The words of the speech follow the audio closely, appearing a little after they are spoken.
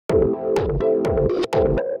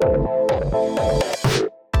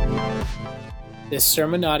This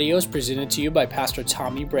sermon audio is presented to you by Pastor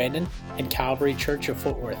Tommy Brandon and Calvary Church of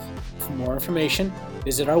Fort Worth. For more information,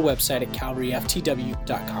 visit our website at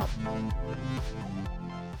calvaryftw.com.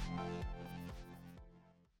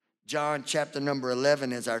 John chapter number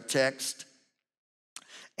 11 is our text.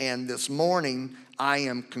 And this morning,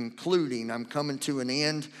 I'm coming to an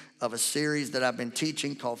end of a series that I've been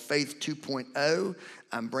teaching called Faith 2.0.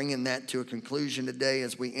 I'm bringing that to a conclusion today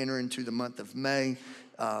as we enter into the month of May.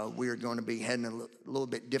 We are going to be heading a little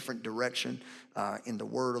bit different direction in the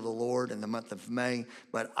word of the Lord in the month of May.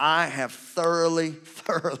 But I have thoroughly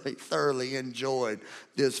enjoyed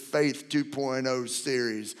this Faith 2.0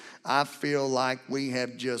 series. I feel like we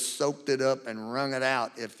have just soaked it up and wrung it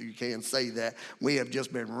out, if you can say that. We have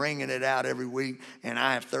just been wringing it out every week, and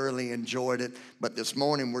I have thoroughly enjoyed it. But this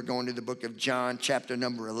morning we're going to the book of John, chapter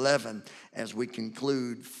number 11, as we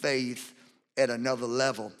conclude faith at another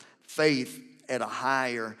level. Faith at a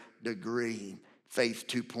higher degree, Faith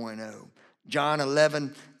 2.0. John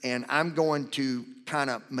 11, and I'm going to kind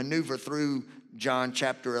of maneuver through John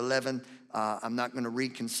chapter 11. I'm not going to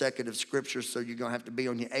read consecutive scriptures, so you're going to have to be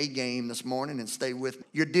on your A game this morning and stay with me.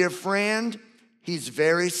 Your dear friend, he's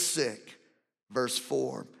very sick. Verse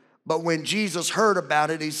 4. But when Jesus heard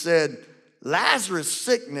about it, he said, Lazarus'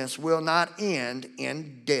 sickness will not end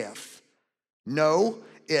in death. No,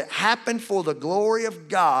 it happened for the glory of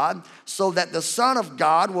God, so that the Son of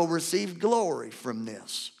God will receive glory from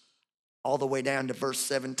this. All the way down to verse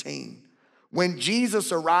 17. When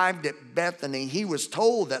Jesus arrived at Bethany, he was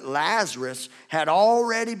told that Lazarus had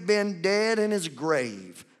already been dead in his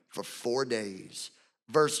grave for 4 days.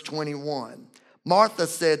 Verse 21. Martha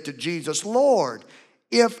said to Jesus, Lord,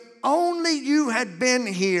 if only you had been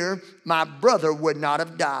here, my brother would not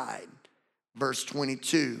have died. Verse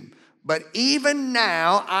 22. But even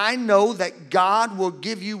now, I know that God will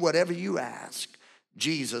give you whatever you ask.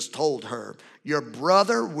 Jesus told her, your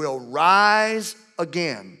brother will rise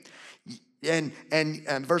again. And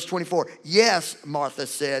verse 24, yes, Martha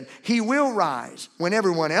said, he will rise when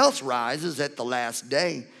everyone else rises at the last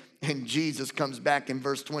day. And Jesus comes back in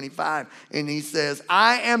verse 25 and he says,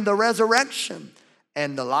 I am the resurrection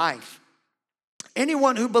and the life.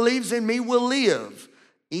 Anyone who believes in me will live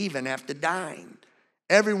even after dying.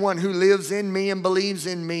 Everyone who lives in me and believes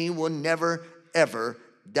in me will never, ever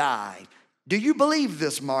die. Do you believe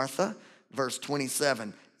this, Martha? Verse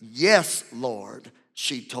 27. Yes, Lord,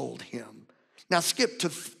 she told him. Now skip to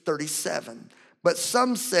 37. But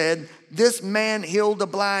some said, this man healed a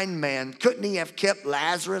blind man. Couldn't he have kept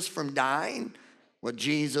Lazarus from dying? Well,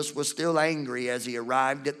 Jesus was still angry as he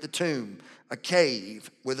arrived at the tomb, a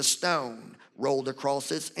cave with a stone rolled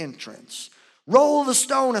across its entrance. Roll the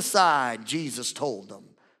stone aside, Jesus told them.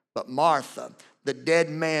 But Martha, the dead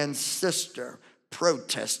man's sister,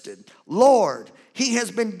 protested. Lord, he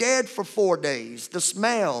has been dead for 4 days. The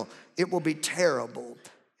smell, it will be terrible.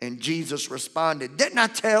 And Jesus responded, didn't I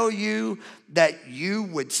tell you that you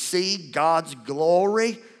would see God's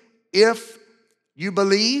glory if you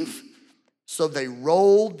believe? So they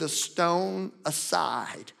rolled the stone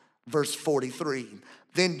aside. Verse 43.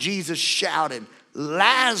 Then Jesus shouted,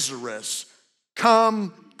 Lazarus,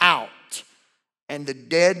 come out. And the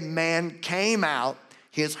dead man came out,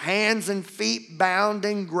 his hands and feet bound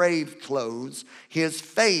in grave clothes, his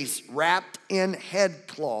face wrapped in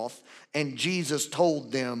headcloth. And Jesus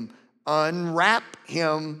told them, unwrap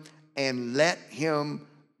him and let him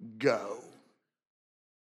go.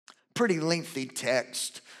 Pretty lengthy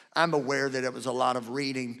text. I'm aware that it was a lot of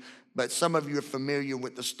reading, but some of you are familiar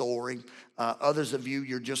with the story. Others of you,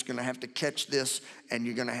 you're just going to have to catch this and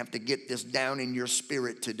you're going to have to get this down in your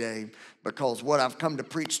spirit today, because what I've come to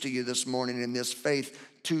preach to you this morning in this Faith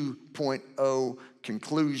 2.0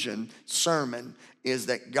 conclusion sermon is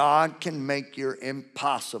that God can make your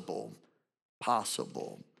impossible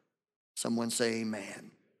possible. Someone say amen.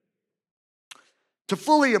 To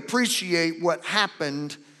fully appreciate what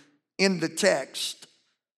happened in the text,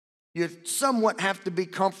 you somewhat have to be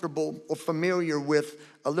comfortable or familiar with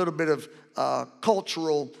a little bit of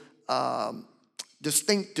cultural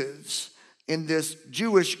distinctives in this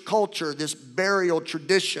Jewish culture, this burial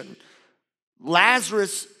tradition.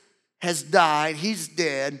 Lazarus has died, he's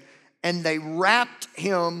dead, and they wrapped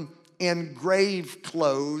him in grave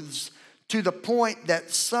clothes to the point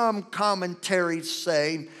that some commentaries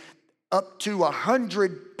say up to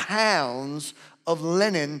 100 pounds of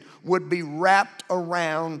linen would be wrapped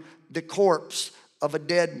around the corpse of the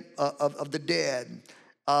dead.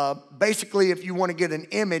 Basically, if you want to get an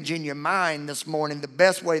image in your mind this morning, the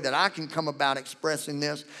best way that I can come about expressing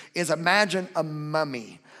this is imagine a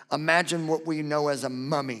mummy. imagine what we know as a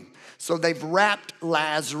mummy. So they've wrapped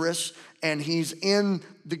Lazarus, and he's in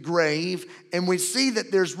the grave. And we see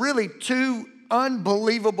that there's really two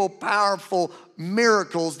unbelievable, powerful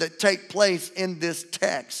miracles that take place in this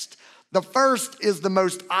text. The first is the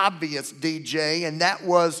most obvious, DJ, and that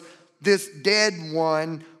was this dead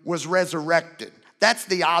one was resurrected. That's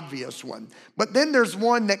the obvious one. But then there's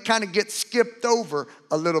one that kind of gets skipped over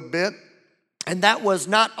a little bit. And that was,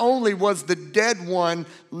 not only was the dead one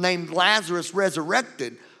named Lazarus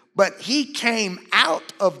resurrected, but he came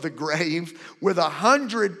out of the grave with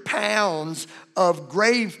 100 pounds of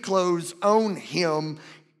grave clothes on him.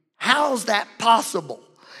 How's that possible?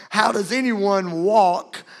 How does anyone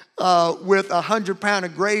walk with 100-pound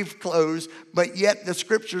of grave clothes, but yet the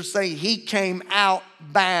scriptures say he came out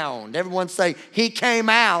bound? Everyone say, he came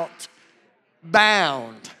out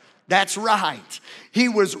bound. That's right. He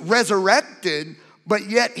was resurrected, but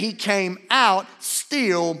yet he came out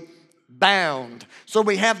still bound. So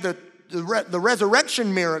we have the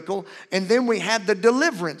resurrection miracle, and then we have the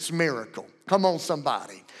deliverance miracle. Come on,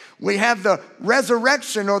 somebody. We have the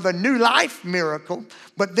resurrection or the new life miracle,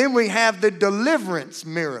 but then we have the deliverance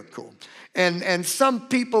miracle. And some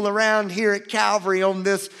people around here at Calvary on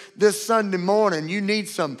this Sunday morning, you need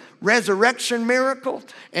some resurrection miracle,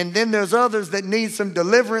 and then there's others that need some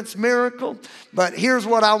deliverance miracle. But here's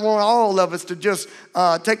what I want all of us to just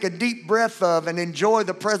take a deep breath of and enjoy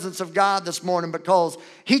the presence of God this morning, because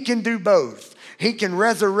he can do both. He can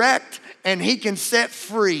resurrect and he can set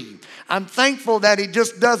free. I'm thankful that he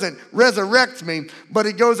just doesn't resurrect me, but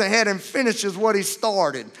he goes ahead and finishes what he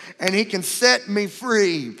started. And he can set me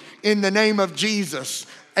free in the name of Jesus.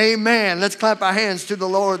 Amen. Let's clap our hands to the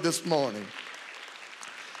Lord this morning.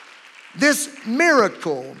 This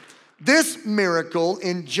miracle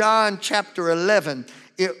in John chapter 11,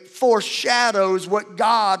 it foreshadows what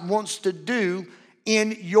God wants to do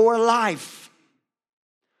in your life.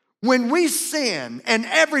 When we sin, and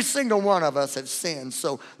every single one of us have sinned,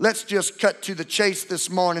 so let's just cut to the chase this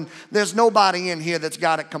morning. There's nobody in here that's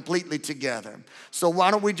got it completely together. So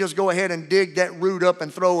why don't we just go ahead and dig that root up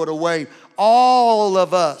and throw it away? All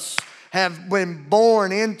of us have been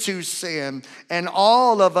born into sin, and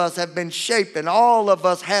all of us have been shaped, and all of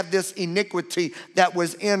us have this iniquity that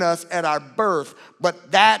was in us at our birth.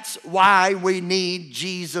 But that's why we need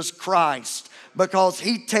Jesus Christ, because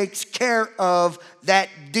he takes care of that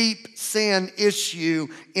deep sin issue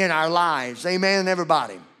in our lives. Amen,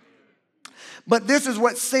 everybody? But this is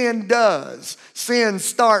what sin does. Sin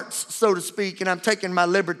starts, so to speak, and I'm taking my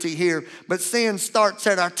liberty here, but sin starts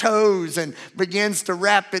at our toes and begins to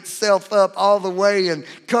wrap itself up all the way and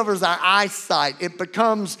covers our eyesight. It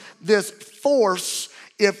becomes this force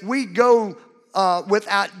if we go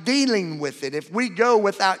without dealing with it, if we go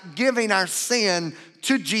without giving our sin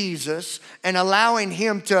to Jesus and allowing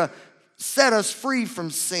him to set us free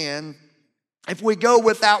from sin. If we go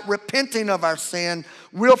without repenting of our sin,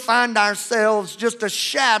 we'll find ourselves just a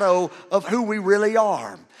shadow of who we really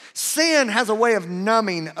are. Sin has a way of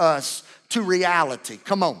numbing us to reality.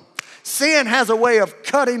 Come on. Sin has a way of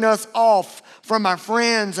cutting us off from our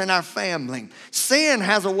friends and our family. Sin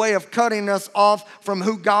has a way of cutting us off from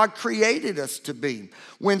who God created us to be.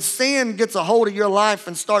 When sin gets a hold of your life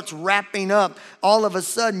and starts wrapping up, all of a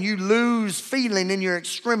sudden you lose feeling in your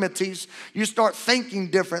extremities. You start thinking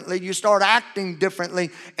differently. You start acting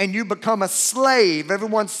differently, and you become a slave.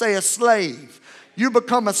 Everyone say a slave. You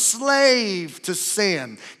become a slave to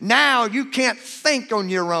sin. Now you can't think on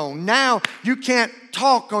your own. Now you can't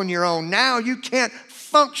talk on your own. Now you can't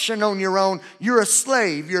function on your own. You're a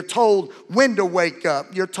slave. You're told when to wake up.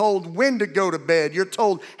 You're told when to go to bed. You're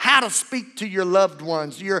told how to speak to your loved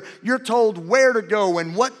ones. You're told where to go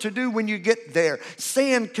and what to do when you get there.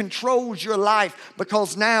 Sin controls your life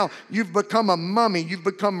because now you've become a mummy. You've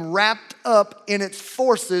become wrapped up in its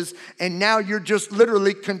forces, and now you're just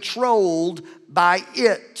literally controlled by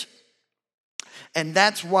it. And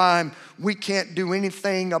that's why we can't do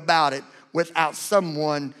anything about it without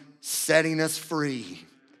someone setting us free.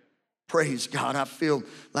 Praise God. I feel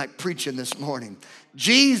like preaching this morning.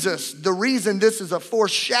 Jesus, the reason this is a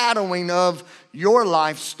foreshadowing of your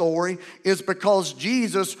life story is because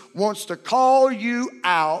Jesus wants to call you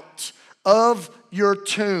out of your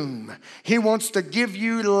tomb. He wants to give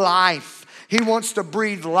you life. He wants to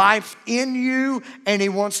breathe life in you, and he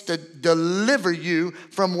wants to deliver you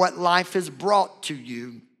from what life has brought to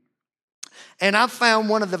you. And I found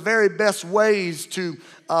one of the very best ways to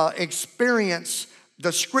experience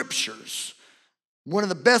the scriptures, one of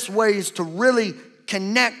the best ways to really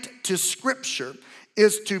connect to scripture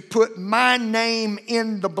is to put my name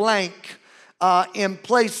in the blank in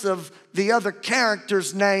place of the other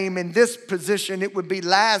character's name in this position, it would be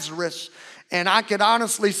Lazarus. And I could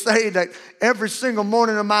honestly say that every single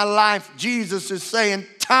morning of my life, Jesus is saying,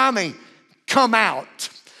 Tommy, come out.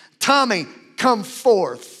 Tommy, come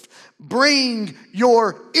forth. Bring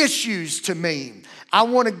your issues to me. I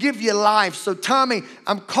want to give you life. So Tommy,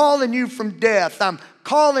 I'm calling you from death. I'm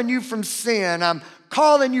calling you from sin. I'm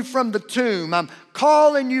calling you from the tomb. I'm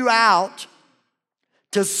calling you out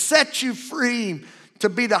to set you free, to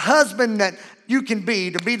be the husband that you can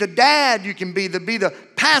be, to be the dad you can be, to be the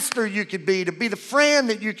pastor you could be, to be the friend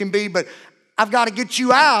that you can be. But I've got to get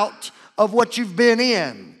you out of what you've been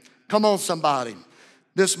in. Come on, somebody.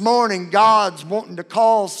 This morning, God's wanting to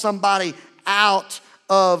call somebody out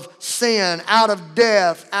of sin, out of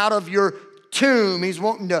death, out of your tomb. He's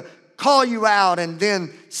wanting to call you out and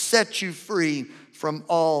then set you free from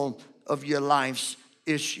all of your life's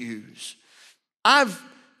issues. I've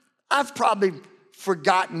probably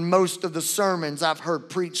forgotten most of the sermons I've heard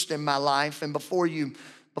preached in my life. And before you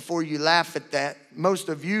laugh at that, most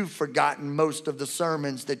of you've forgotten most of the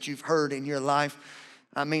sermons that you've heard in your life.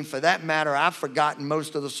 I mean, for that matter, I've forgotten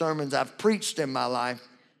most of the sermons I've preached in my life.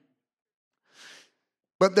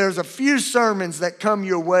 But there's a few sermons that come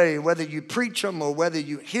your way, whether you preach them or whether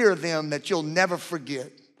you hear them, that you'll never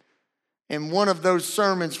forget. And one of those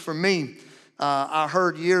sermons for me, I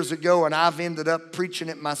heard years ago, and I've ended up preaching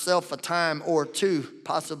it myself a time or two,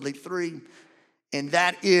 possibly three. And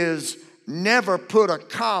that is, never put a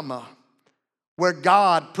comma where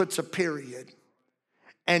God puts a period.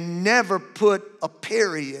 And never put a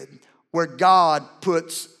period where God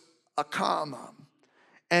puts a comma.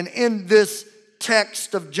 And in this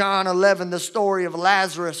text of John 11, the story of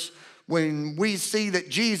Lazarus, when we see that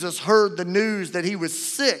Jesus heard the news that he was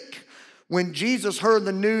sick, when Jesus heard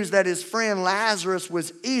the news that his friend Lazarus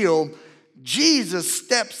was ill, Jesus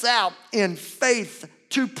steps out in faith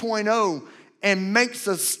 2.0 and makes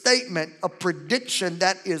a statement, a prediction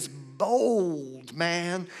that is bold,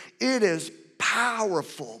 man. It is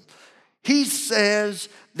powerful. He says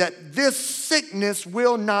that this sickness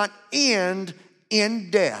will not end in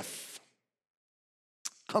death.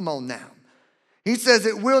 Come on now. He says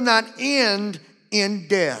it will not end in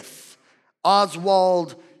death.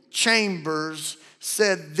 Oswald Chambers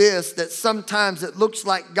said this, that sometimes it looks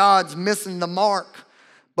like God's missing the mark,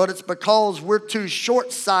 but it's because we're too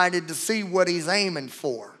short-sighted to see what he's aiming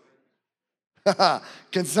for.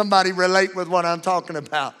 Can somebody relate with what I'm talking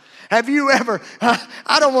about? Have you ever,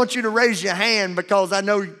 I don't want you to raise your hand because I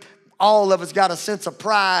know all of us got a sense of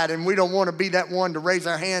pride and we don't want to be that one to raise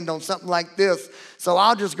our hand on something like this. So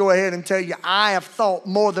I'll just go ahead and tell you, I have thought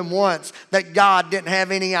more than once that God didn't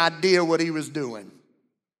have any idea what he was doing.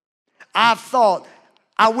 I've thought,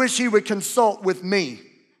 I wish he would consult with me,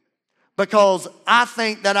 because I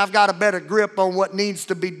think that I've got a better grip on what needs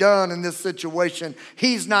to be done in this situation.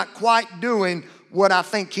 He's not quite doing what I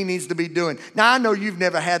think he needs to be doing. Now, I know you've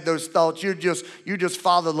never had those thoughts. You just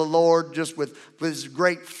follow the Lord just with his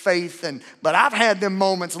great faith. But I've had them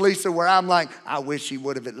moments, Lisa, where I'm like, I wish he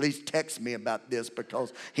would have at least texted me about this,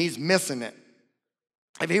 because he's missing it.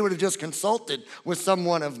 If he would have just consulted with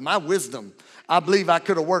someone of my wisdom, I believe I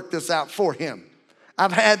could have worked this out for him.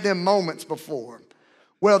 I've had them moments before.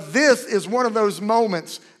 Well, this is one of those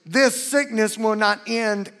moments. This sickness will not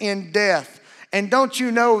end in death. And don't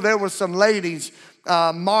you know there were some ladies,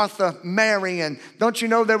 Martha, Mary, and don't you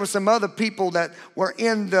know there were some other people that were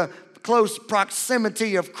in the close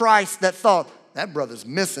proximity of Christ that thought, that brother's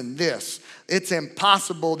missing this. It's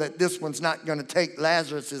impossible that this one's not going to take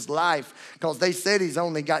Lazarus' life, because they said he's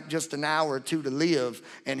only got just an hour or two to live.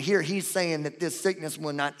 And here he's saying that this sickness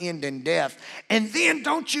will not end in death. And then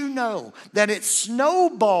don't you know that it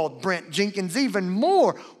snowballed Brent Jenkins even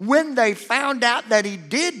more when they found out that he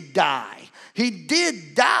did die. He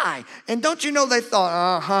did die. And don't you know they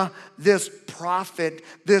thought, this prophet,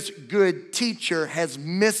 this good teacher has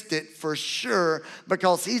missed it for sure,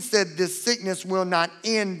 because he said this sickness will not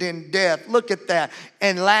end in death. Look at that.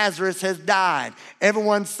 And Lazarus has died.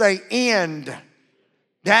 Everyone say end.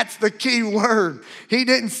 That's the key word. He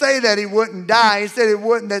didn't say that he wouldn't die. He said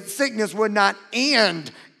that sickness would not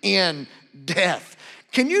end in death.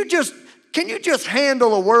 Can you just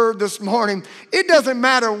handle a word this morning? It doesn't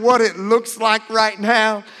matter what it looks like right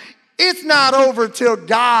now. It's not over till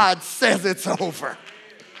God says it's over.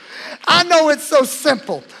 I know it's so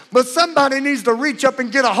simple, but somebody needs to reach up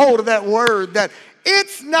and get a hold of that word, that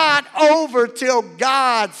it's not over till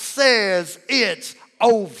God says it's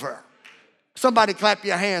over. Somebody clap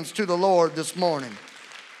your hands to the Lord this morning.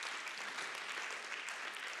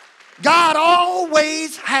 God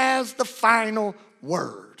always has the final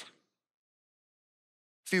word.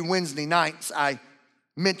 A few Wednesday nights, I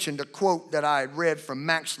mentioned a quote that I had read from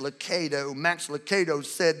Max Lucado. Max Lucado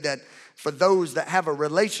said that for those that have a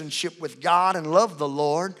relationship with God and love the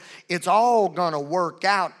Lord, it's all going to work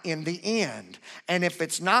out in the end. And if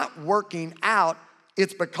it's not working out,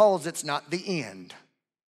 it's because it's not the end.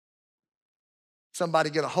 Somebody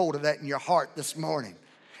get a hold of that in your heart this morning.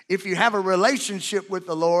 If you have a relationship with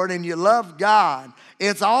the Lord and you love God,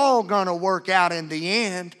 it's all going to work out in the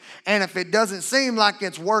end. And if it doesn't seem like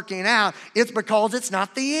it's working out, it's because it's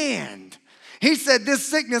not the end. He said this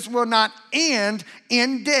sickness will not end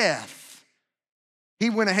in death. He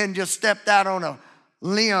went ahead and just stepped out on a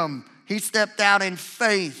limb. He stepped out in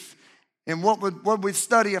faith. And what we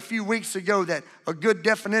studied a few weeks ago, that a good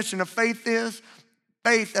definition of faith is,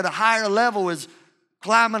 faith at a higher level is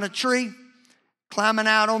climbing a tree, climbing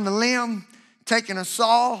out on the limb, taking a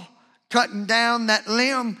saw, cutting down that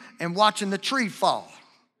limb, and watching the tree fall.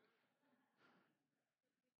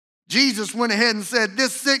 Jesus went ahead and said,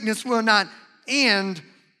 this sickness will not end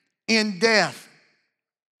in death.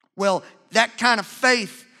 Well, that kind of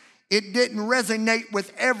faith, it didn't resonate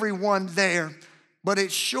with everyone there, but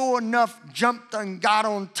it sure enough jumped and got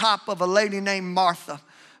on top of a lady named Martha,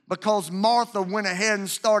 because Martha went ahead and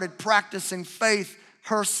started practicing faith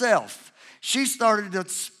herself. She started to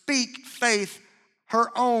speak faith her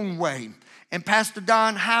own way. And Pastor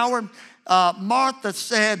Don Howard, Martha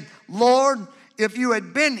said, Lord, if you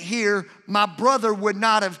had been here, my brother would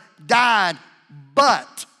not have died.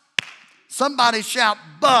 But, somebody shout,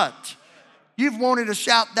 but. You've wanted to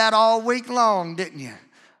shout that all week long, didn't you?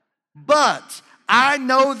 But I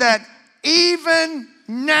know that even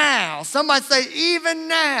now, somebody say, even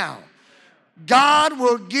now, God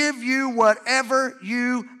will give you whatever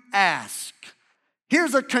you ask.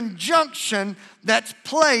 Here's a conjunction that's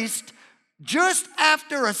placed just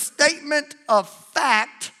after a statement of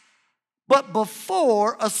fact, but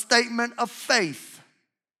before a statement of faith.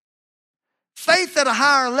 Faith at a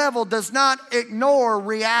higher level does not ignore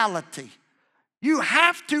reality. You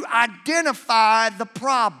have to identify the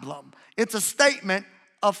problem. It's a statement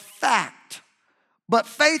of fact. But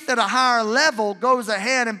faith at a higher level goes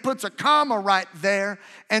ahead and puts a comma right there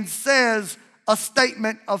and says a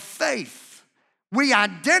statement of faith. We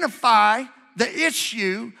identify the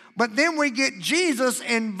issue, but then we get Jesus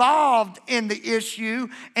involved in the issue,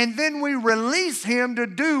 and then we release him to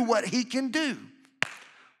do what he can do.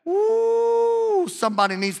 Ooh,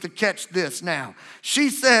 somebody needs to catch this now. She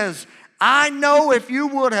says, I know if you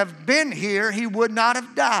would have been here, he would not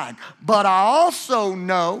have died. But I also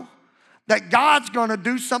know that God's going to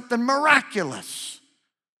do something miraculous.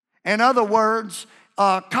 In other words,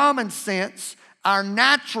 common sense, our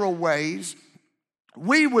natural ways,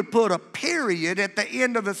 we would put a period at the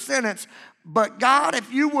end of the sentence. But God,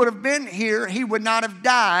 if you would have been here, he would not have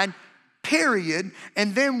died, period.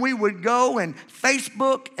 And then we would go and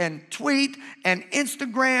Facebook and tweet and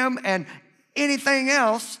Instagram and anything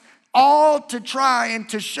else, all to try and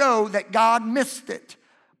to show that God missed it.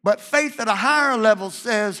 But faith at a higher level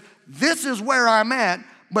says, this is where I'm at,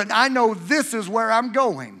 but I know this is where I'm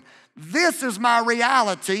going. This is my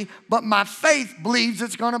reality, but my faith believes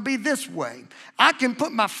it's going to be this way. I can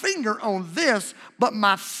put my finger on this, but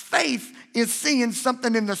my faith is seeing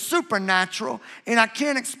something in the supernatural, and I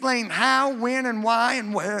can't explain how, when, and why,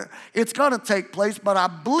 and where it's going to take place, but I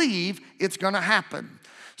believe it's going to happen.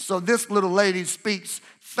 So this little lady speaks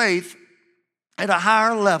faith at a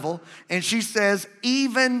higher level, and she says,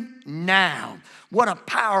 even now. What a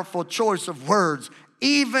powerful choice of words.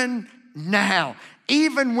 Even now.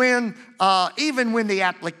 Even when the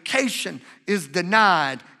application is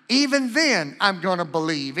denied, even then I'm going to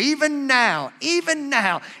believe. Even now, even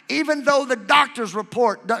though the doctor's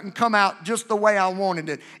report doesn't come out just the way I wanted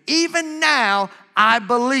it, even now I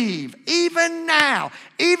believe. Even now,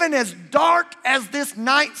 even as dark as this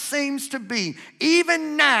night seems to be,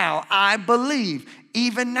 even now I believe.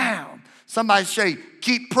 Even now. Somebody say,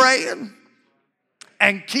 keep praying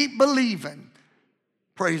and keep believing.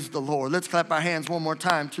 Praise the Lord. Let's clap our hands one more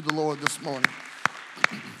time to the Lord this morning.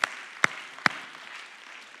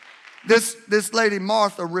 This lady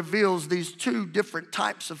Martha reveals these two different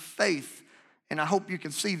types of faith, and I hope you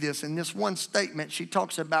can see this. In this one statement, she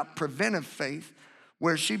talks about preventive faith,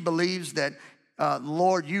 where she believes that,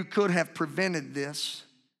 Lord, you could have prevented this.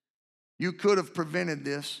 You could have prevented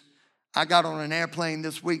this. I got on an airplane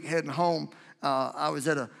this week heading home. I was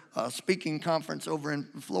at a speaking conference over in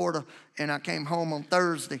Florida, and I came home on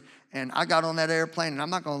Thursday, and I got on that airplane, and I'm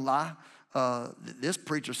not going to lie. This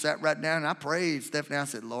preacher sat right down, and I prayed. Stephanie, I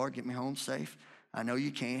said, Lord, get me home safe. I know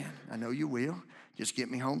you can. I know you will. Just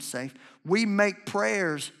get me home safe. We make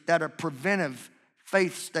prayers that are preventive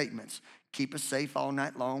faith statements. Keep us safe all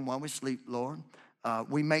night long while we sleep, Lord.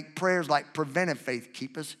 We make prayers like preventive faith.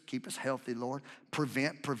 Keep us healthy, Lord.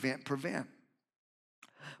 Prevent.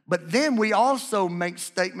 But then we also make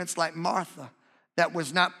statements like Martha that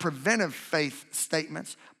was not preventive faith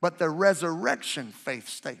statements, but the resurrection faith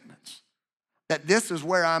statements. That this is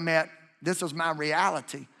where I'm at, this is my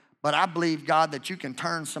reality, but I believe, God, that you can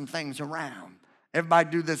turn some things around. Everybody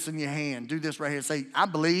do this in your hand. Do this right here. Say, I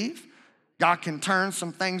believe God can turn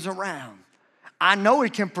some things around. I know he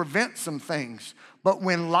can prevent some things, but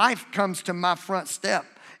when life comes to my front step,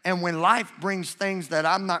 and when life brings things that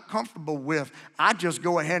I'm not comfortable with, I just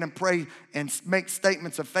go ahead and pray and make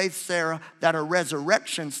statements of faith, Sarah, that are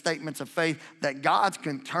resurrection statements of faith, that God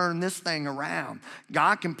can turn this thing around.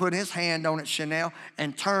 God can put his hand on it, Chanel,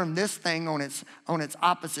 and turn this thing on its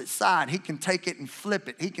opposite side. He can take it and flip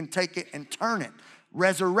it. He can take it and turn it.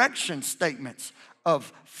 Resurrection statements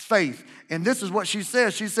of faith. And this is what she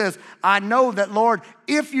says. She says, I know that, Lord,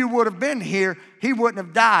 if you would have been here, he wouldn't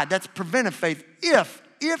have died. That's preventive faith.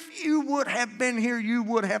 If you would have been here, you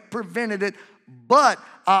would have prevented it. But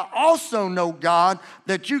I also know, God,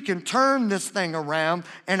 that you can turn this thing around,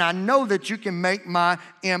 and I know that you can make my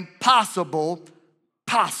impossible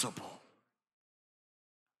possible.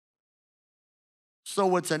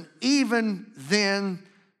 So it's an even then,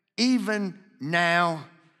 even now,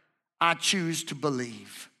 I choose to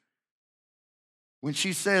believe. When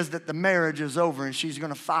she says that the marriage is over and she's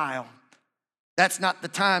going to file, that's not the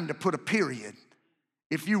time to put a period.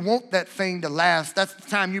 If you want that thing to last, that's the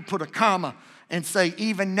time you put a comma and say,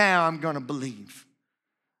 even now I'm going to believe.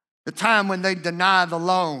 The time when they deny the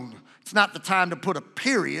loan, it's not the time to put a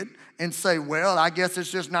period and say, well, I guess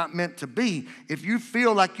it's just not meant to be. If you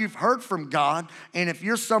feel like you've heard from God, and if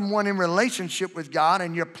you're someone in relationship with God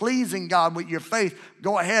and you're pleasing God with your faith,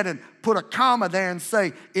 go ahead and put a comma there and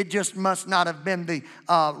say, it just must not have been the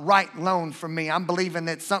right loan for me. I'm believing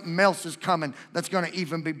that something else is coming that's going to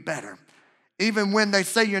even be better. Even when they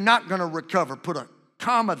say you're not going to recover, put a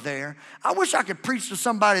comma there. I wish I could preach to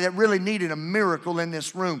somebody that really needed a miracle in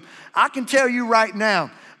this room. I can tell you right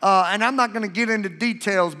now, and I'm not going to get into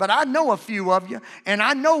details, but I know a few of you, and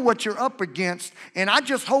I know what you're up against, and I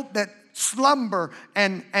just hope that slumber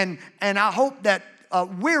and I hope that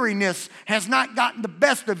weariness has not gotten the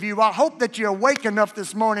best of you. I hope that you're awake enough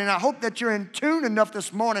this morning. I hope that you're in tune enough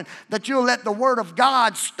this morning that you'll let the Word of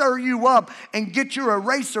God stir you up and get your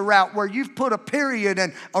eraser out where you've put a period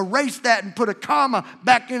and erase that and put a comma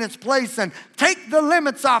back in its place and take the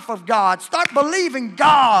limits off of God. Start believing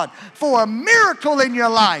God for a miracle in your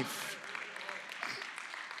life.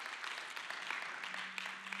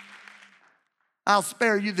 I'll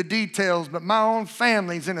spare you the details, but my own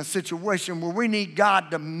family's in a situation where we need God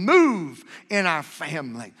to move in our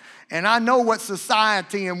family. And I know what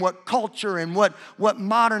society and what culture and what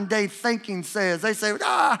modern day thinking says. They say,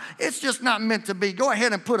 it's just not meant to be. Go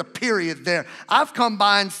ahead and put a period there. I've come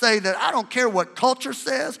by and say that I don't care what culture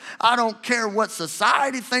says. I don't care what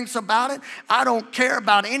society thinks about it. I don't care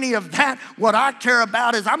about any of that. What I care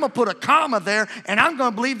about is I'm going to put a comma there, and I'm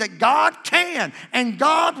going to believe that God can and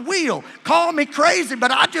God will. Call me crazy,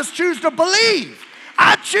 but I just choose to believe.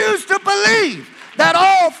 I choose to believe that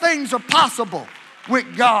all things are possible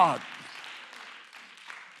with God.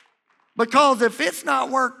 Because if it's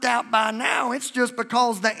not worked out by now, it's just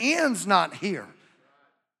because the end's not here.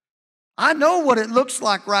 I know what it looks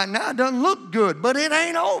like right now. It doesn't look good, but it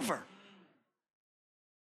ain't over.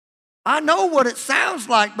 I know what it sounds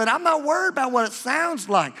like, but I'm not worried about what it sounds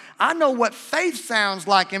like. I know what faith sounds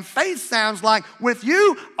like, and faith sounds like with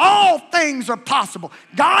you, all things are possible.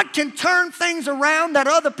 God can turn things around that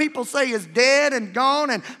other people say is dead and gone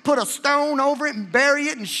and put a stone over it and bury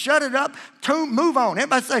it and shut it up. Move on.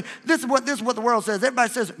 Everybody say, this is what the world says.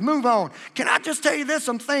 Everybody says, move on. Can I just tell you, there's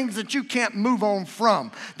some things that you can't move on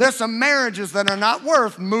from. There's some marriages that are not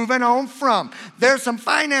worth moving on from. There's some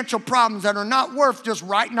financial problems that are not worth just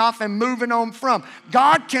writing off and moving on from.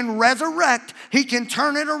 God can resurrect. He can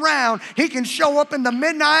turn it around. He can show up in the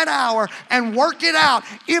midnight hour and work it out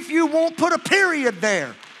if you won't put a period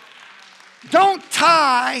there. Don't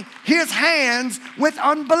tie his hands with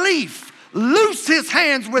unbelief. Loose his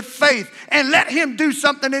hands with faith and let him do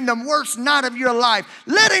something in the worst night of your life.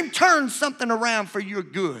 Let him turn something around for your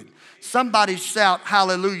good. Somebody shout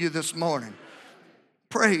hallelujah this morning.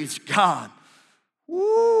 Praise God.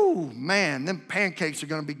 Woo, man, them pancakes are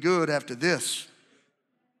going to be good after this.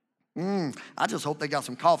 I just hope they got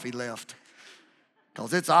some coffee left,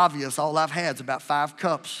 because it's obvious all I've had is about 5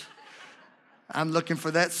 cups. I'm looking for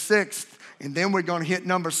that 6th. And then we're going to hit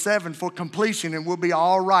number 7 for completion, and we'll be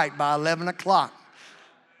all right by 11 o'clock.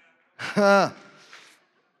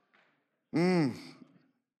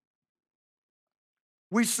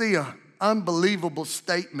 We see unbelievable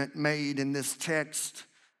statement made in this text,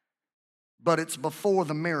 but it's before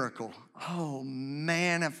the miracle. Oh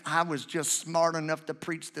man, if I was just smart enough to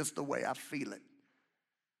preach this the way I feel it.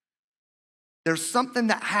 There's something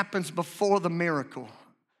that happens before the miracle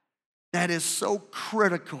that is so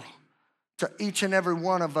critical to each and every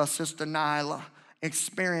one of us, Sister Nyla,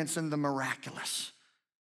 experiencing the miraculous.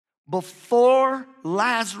 Before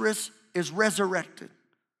Lazarus is resurrected,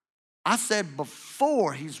 I said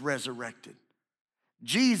before he's resurrected,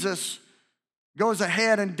 Jesus goes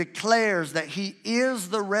ahead and declares that he is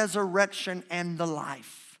the resurrection and the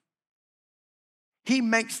life. He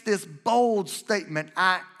makes this bold statement,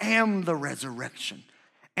 I am the resurrection.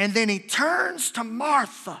 And then he turns to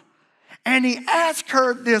Martha and he asks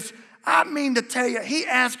her this, I mean to tell you, he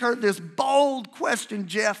asked her this bold question,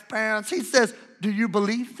 Jeff, parents. He says, do you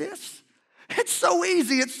believe this? It's so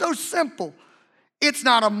easy, it's so simple. It's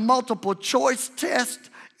not a multiple choice test.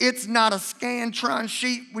 It's not a Scantron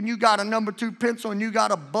sheet when you got a number 2 pencil and you got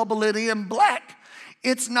to bubble it in black.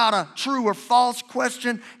 It's not a true or false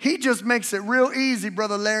question. He just makes it real easy,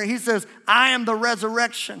 Brother Larry. He says, I am the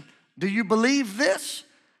resurrection. Do you believe this?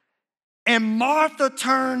 And Martha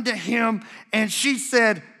turned to him and she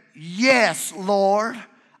said, yes, Lord,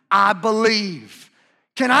 I believe.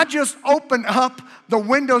 Can I just open up the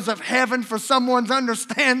windows of heaven for someone's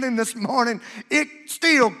understanding this morning? It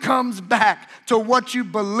still comes back to what you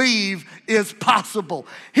believe is possible.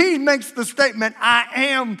 He makes the statement, I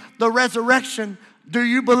am the resurrection. Do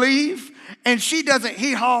you believe? And she doesn't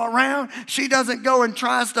hee-haw around. She doesn't go and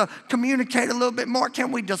tries to communicate a little bit more.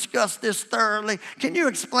 Can we discuss this thoroughly? Can you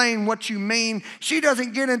explain what you mean? She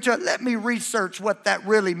doesn't get into it. Let me research what that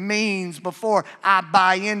really means before I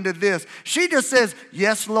buy into this. She just says,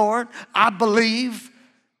 yes, Lord, I believe.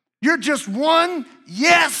 You're just one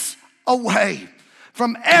yes away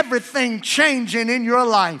from everything changing in your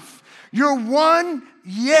life. You're one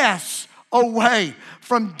yes away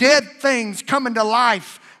from dead things coming to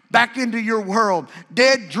life back into your world.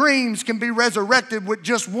 Dead dreams can be resurrected with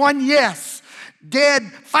just one yes. Dead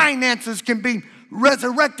finances can be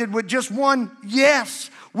resurrected with just one yes.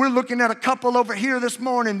 We're looking at a couple over here this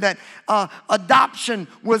morning that adoption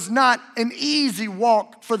was not an easy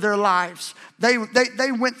walk for their lives. They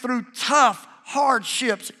went through tough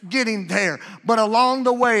hardships getting there. But along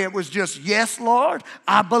the way, it was just, yes, Lord,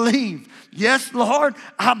 I believe. Yes, Lord,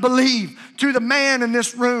 I believe. To the man in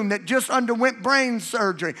this room that just underwent brain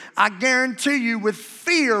surgery, I guarantee you, with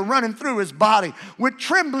fear running through his body, with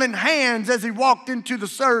trembling hands as he walked into the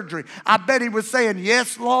surgery, I bet he was saying,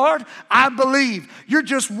 yes, Lord, I believe. You're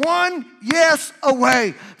just one yes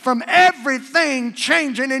away from everything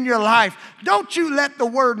changing in your life. Don't you let the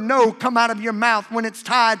word no come out of your mouth when it's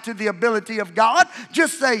tied to the ability of God.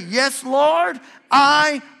 Just say, yes, Lord,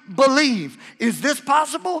 I believe. Is this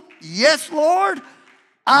possible? Yes, Lord,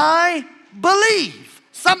 I believe.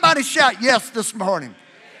 Somebody shout yes this morning.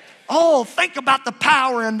 Oh, think about the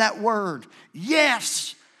power in that word.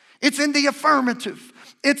 Yes. It's in the affirmative.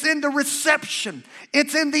 It's in the reception.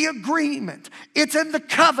 It's in the agreement. It's in the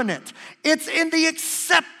covenant. It's in the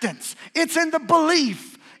acceptance. It's in the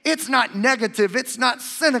belief. It's not negative. It's not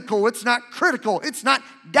cynical. It's not critical. It's not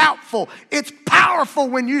doubtful. It's powerful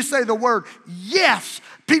when you say the word yes.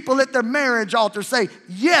 People at their marriage altar say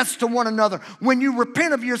yes to one another. When you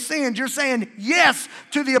repent of your sins, you're saying yes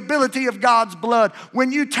to the ability of God's blood.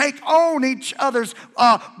 When you take on each other's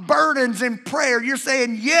burdens in prayer, you're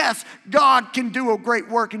saying yes, God can do a great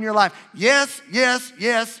work in your life. Yes, yes,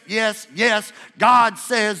 yes, yes, yes. God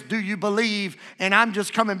says, do you believe? And I'm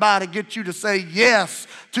just coming by to get you to say yes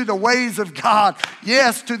to the ways of God.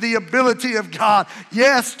 Yes to the ability of God.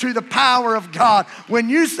 Yes to the power of God. When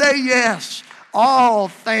you say yes, all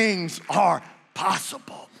things are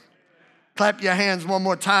possible. Clap your hands one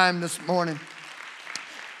more time this morning.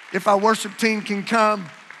 If our worship team can come,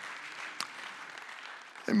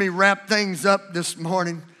 let me wrap things up this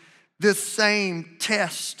morning. This same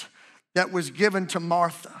test that was given to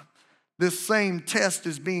Martha, this same test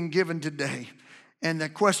is being given today. And the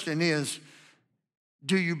question is,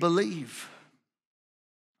 do you believe?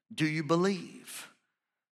 Do you believe?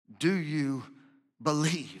 Do you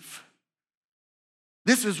believe?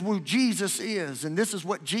 This is who Jesus is, and this is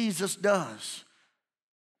what Jesus does.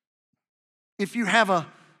 If you have a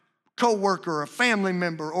coworker, a family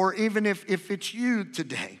member, or even if it's you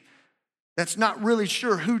today that's not really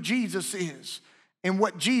sure who Jesus is and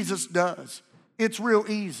what Jesus does, it's real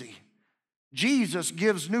easy. Jesus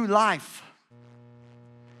gives new life,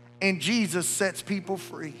 and Jesus sets people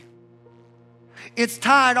free. It's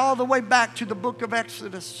tied all the way back to the book of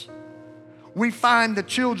Exodus. We find the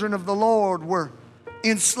children of the Lord were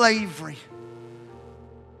in slavery.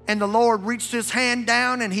 And the Lord reached his hand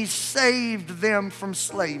down and he saved them from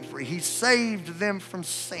slavery. He saved them from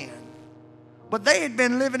sin. But they had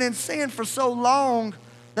been living in sin for so long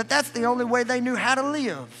that that's the only way they knew how to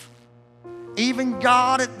live. Even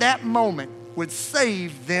God at that moment would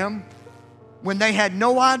save them when they had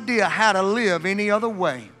no idea how to live any other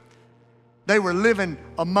way. They were living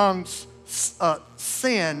amongst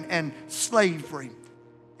sin and slavery.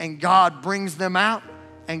 And God brings them out,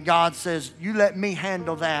 and God says, you let me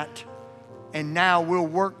handle that, and now we'll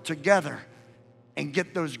work together and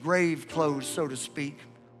get those grave clothes, so to speak.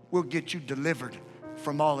 We'll get you delivered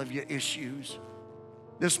from all of your issues.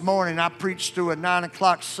 This morning I preached through a 9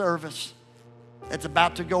 o'clock service that's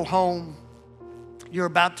about to go home. You're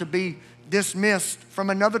about to be dismissed from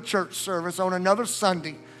another church service on another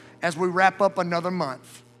Sunday as we wrap up another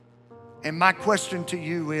month. And my question to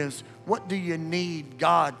you is, what do you need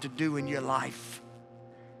God to do in your life?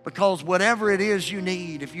 Because whatever it is you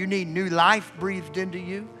need, if you need new life breathed into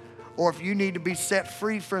you, or if you need to be set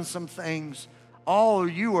free from some things, all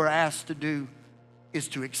you are asked to do is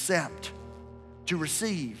to accept, to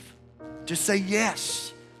receive, to say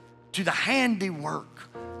yes to the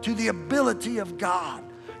handiwork, to the ability of God.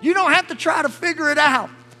 You don't have to try to figure it out.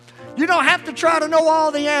 You don't have to try to know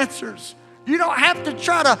all the answers. You don't have to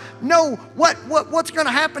try to know what's going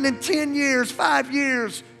to happen in 10 years, 5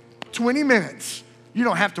 years, 20 minutes. You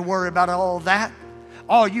don't have to worry about all that.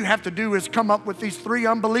 All you have to do is come up with these 3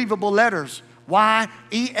 unbelievable letters,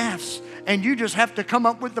 Y-E-S. And you just have to come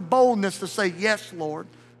up with the boldness to say, yes, Lord.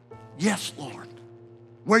 Yes, Lord.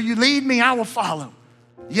 Where you lead me, I will follow.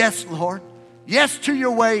 Yes, Lord. Yes to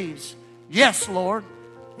your ways. Yes, Lord.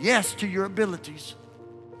 Yes to your abilities.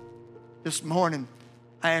 This morning,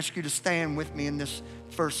 I ask you to stand with me in this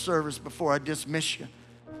first service before I dismiss you.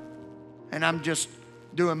 And I'm just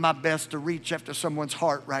doing my best to reach after someone's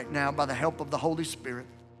heart right now by the help of the Holy Spirit.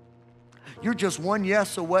 You're just one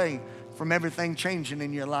yes away from everything changing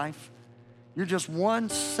in your life. You're just one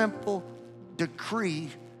simple decree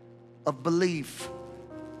of belief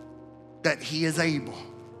that He is able.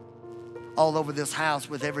 All over this house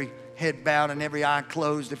with every head bowed and every eye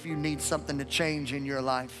closed, if you need something to change in your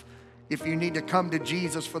life, if you need to come to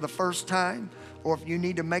Jesus for the first time, or if you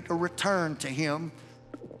need to make a return to Him,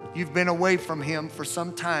 you've been away from Him for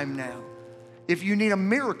some time now. If you need a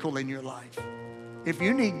miracle in your life, if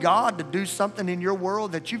you need God to do something in your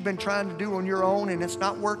world that you've been trying to do on your own and it's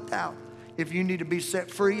not worked out, if you need to be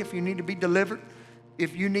set free, if you need to be delivered,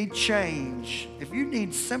 if you need change, if you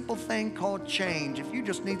need simple thing called change, if you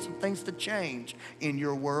just need some things to change in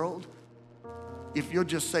your world, if you'll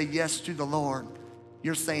just say yes to the Lord,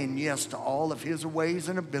 you're saying yes to all of His ways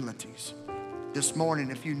and abilities. This morning,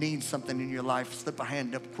 if you need something in your life, slip a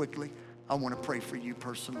hand up quickly. I want to pray for you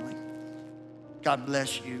personally. God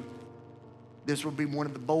bless you. This will be one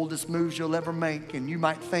of the boldest moves you'll ever make. And you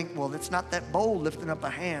might think, well, it's not that bold lifting up a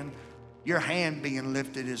hand. Your hand being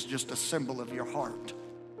lifted is just a symbol of your heart.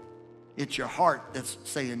 It's your heart that's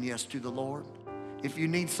saying yes to the Lord. If you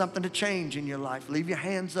need something to change in your life, leave your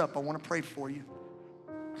hands up. I want to pray for you.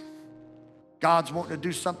 God's wanting to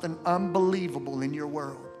do something unbelievable in your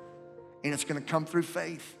world, and it's going to come through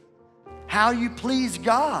faith. How you please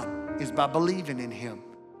God is by believing in Him.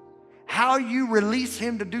 How you release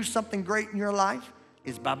Him to do something great in your life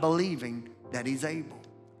is by believing that He's able.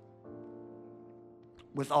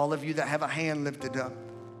 With all of you that have a hand lifted up,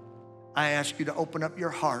 I ask you to open up your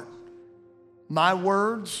heart. My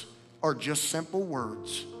words are just simple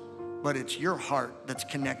words, but it's your heart that's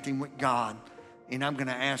connecting with God. And I'm going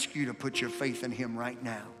to ask you to put your faith in Him right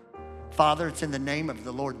now. Father, it's in the name of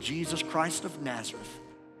the Lord Jesus Christ of Nazareth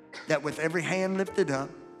that with every hand lifted up,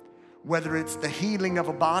 whether it's the healing of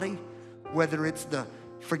a body, whether it's the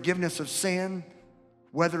forgiveness of sin,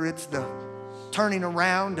 whether it's the turning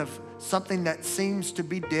around of something that seems to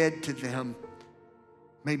be dead to them.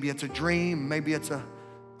 Maybe it's a dream, maybe it's a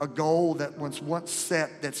goal that was once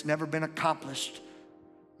set that's never been accomplished.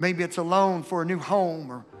 Maybe it's a loan for a new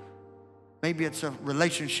home, or maybe it's a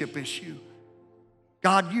relationship issue.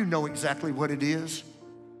 God, you know exactly what it is.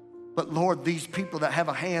 But Lord, these people that have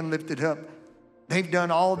a hand lifted up, they've done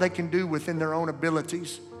all they can do within their own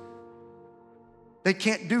abilities. They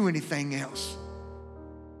can't do anything else.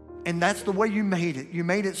 And that's the way you made it. You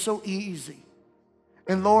made it so easy.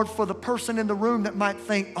 And Lord, for the person in the room that might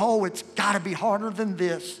think, oh, it's got to be harder than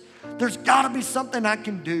this. There's got to be something I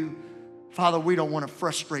can do. Father, we don't want to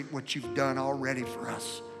frustrate what you've done already for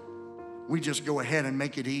us. We just go ahead and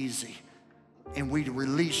make it easy. And we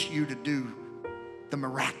release you to do the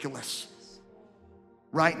miraculous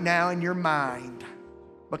right now in your mind,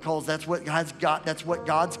 because that's what God's got. That's what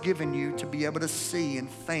God's given you to be able to see and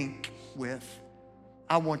think with.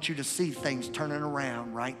 I want you to see things turning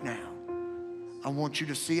around right now. I want you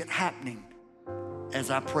to see it happening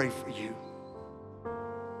as I pray for you.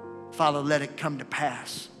 Father, let it come to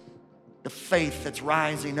pass. The faith that's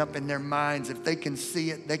rising up in their minds, if they can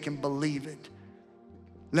see it, they can believe it.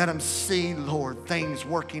 Let them see, Lord, things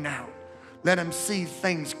working out. Let them see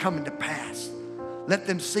things coming to pass. Let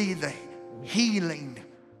them see the healing.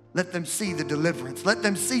 Let them see the deliverance. Let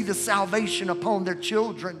them see the salvation upon their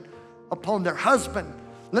children, upon their husband.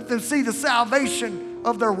 Let them see the salvation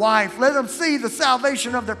of their wife. Let them see the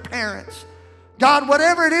salvation of their parents. God,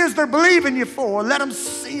 whatever it is they're believing you for, let them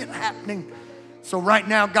see it happening. So right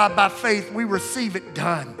now, God, by faith, we receive it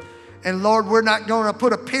done. And Lord, we're not going to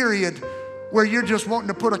put a period where you're just wanting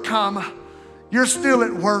to put a comma. You're still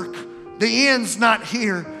at work. The end's not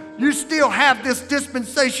here. You still have this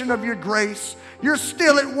dispensation of your grace. You're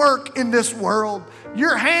still at work in this world.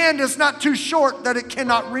 Your hand is not too short that it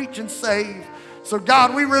cannot reach and save. So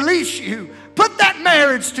God, we release you. Put that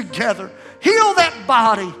marriage together. Heal that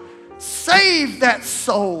body. Save that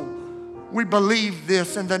soul. We believe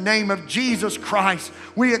this in the name of Jesus Christ.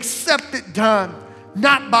 We accept it done,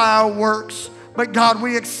 not by our works, but God,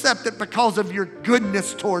 we accept it because of your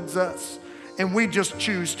goodness towards us. And we just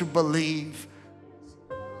choose to believe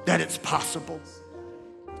that it's possible.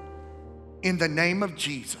 In the name of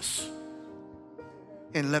Jesus.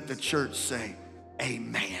 And let the church say,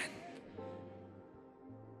 amen.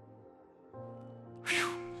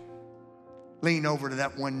 Whew. Lean over to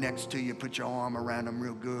that one next to you. Put your arm around them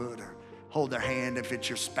real good. Or hold their hand if it's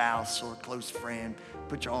your spouse or a close friend.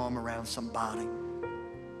 Put your arm around somebody.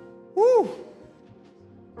 Woo!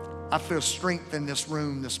 I feel strength in this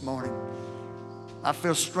room this morning. I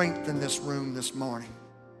feel strength in this room this morning.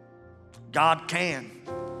 God can.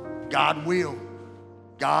 God will.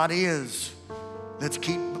 God is. Let's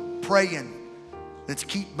keep praying. Let's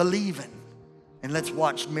keep believing. And let's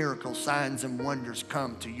watch miracles, signs, and wonders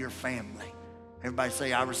come to your family. Everybody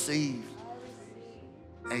say, I receive.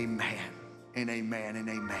 Amen and amen and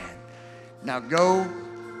amen. Now go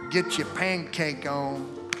get your pancake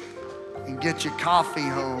on and get your coffee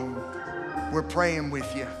home. We're praying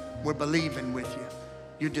with you. We're believing with you.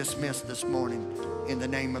 You're dismissed this morning in the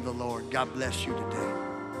name of the Lord. God bless you today.